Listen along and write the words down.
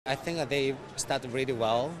I think that they started really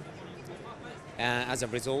well, and as a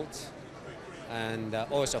result, and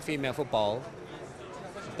also female football,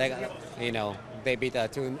 they they beat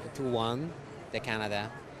 2-1 the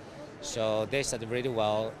Canada, so they started really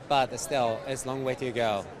well. But still, it's a long way to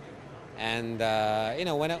go. And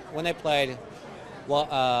when I played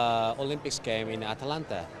Olympics game in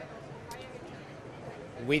Atlanta,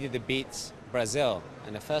 we did beat Brazil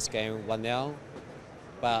in the first game 1-0,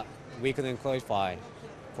 but we couldn't qualify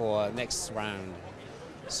for next round.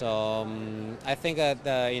 So I think that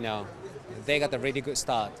they got a really good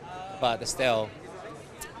start, but still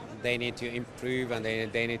they need to improve and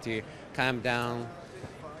they need to calm down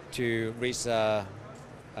to reach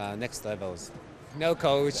next levels. No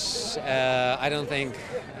coach. I don't think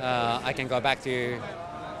I can go back to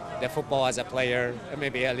the football as a player.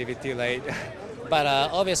 Maybe a little bit too late. But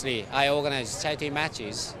obviously, I organize charity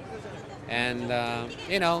matches, and I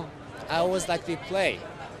always like to play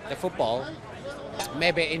the football,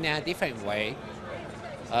 maybe in a different way.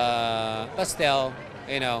 But still,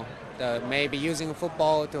 maybe using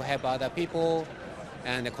football to help other people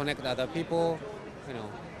and connect other people.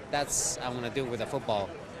 That's what I want to do with the football.